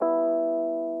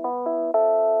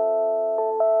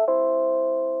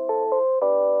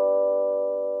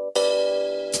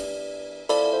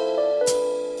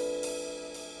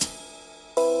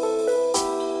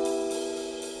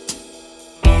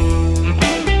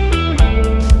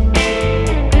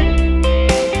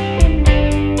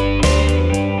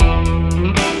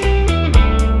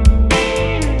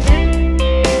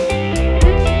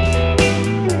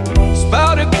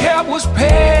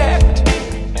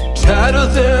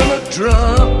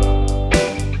drum.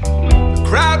 The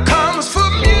crowd comes for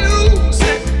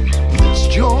music. This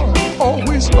joint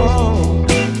always on.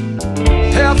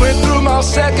 Halfway through my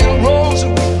second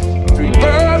rosary, 3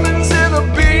 bourbons and a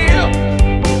beer.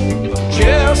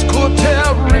 Jazz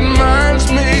quartet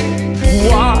reminds me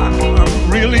why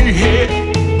I'm really here.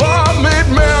 Barmaid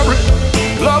Mary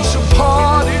loves to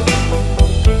party.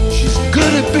 She's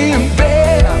good at being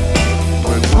bad.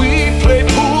 When we play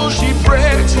pool, she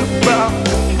brags about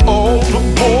all the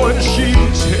boys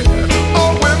she's had.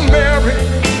 Oh, when Mary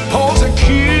holds a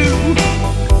cue,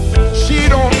 she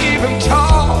don't even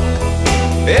talk.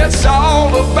 It's all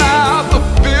about the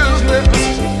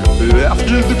business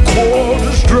after the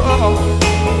quarters draw.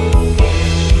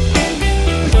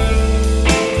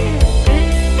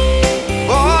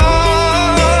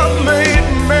 Barmaid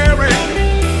Mary,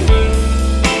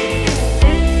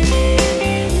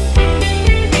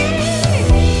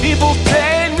 people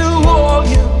say New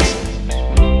Orleans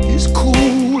is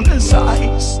cool as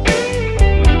ice.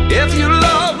 If you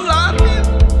love live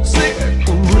music,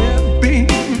 red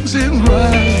beans and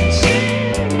rice.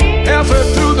 Halfway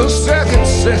through the second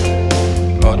set,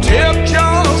 a tip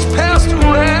jar's passed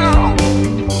around.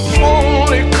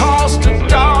 Only cost $1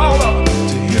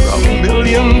 to hear $1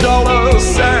 million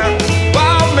sound.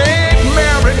 Barmaid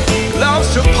Mary loves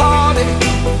to party,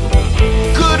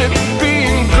 good at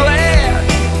being glad.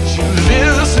 She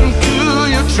listens to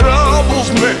your troubles,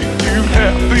 make you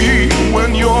happy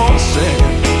when you're sad.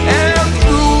 And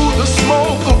through the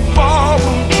smoke of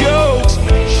ballroom jokes,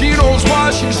 she knows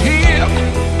why she's here.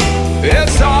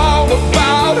 It's all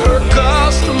about her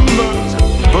customers,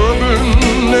 bourbon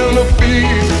and a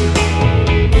beer.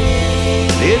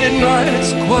 Late at night,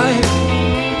 it's quiet.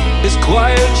 It's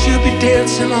quiet, she'll be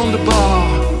dancing on the bar.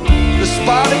 The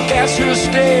spotlight gets her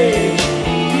stage.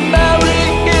 Mary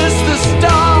is the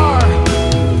star.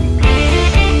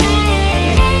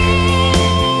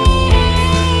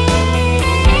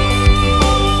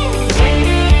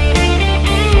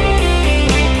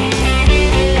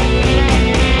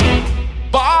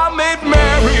 Barmaid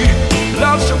Mary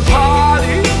loves to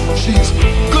party. She's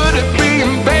good at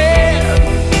being bad.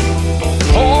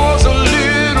 Pours a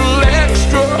little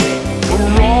extra for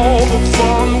all the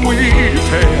fun we've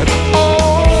had.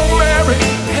 Oh, Mary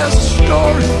has a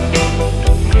story,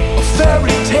 a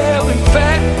fairy tale in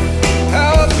fact.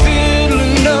 How a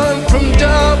fiddling nun from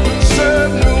Dublin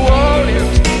served New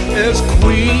Orleans as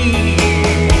queen.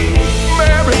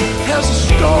 Mary has a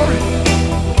story,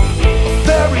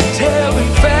 fairy tale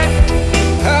in fact.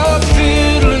 How a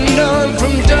fiddling nun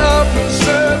from Dublin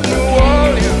served New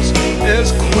Orleans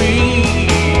as queen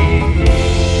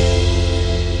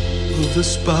of the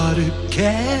spotted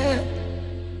cat.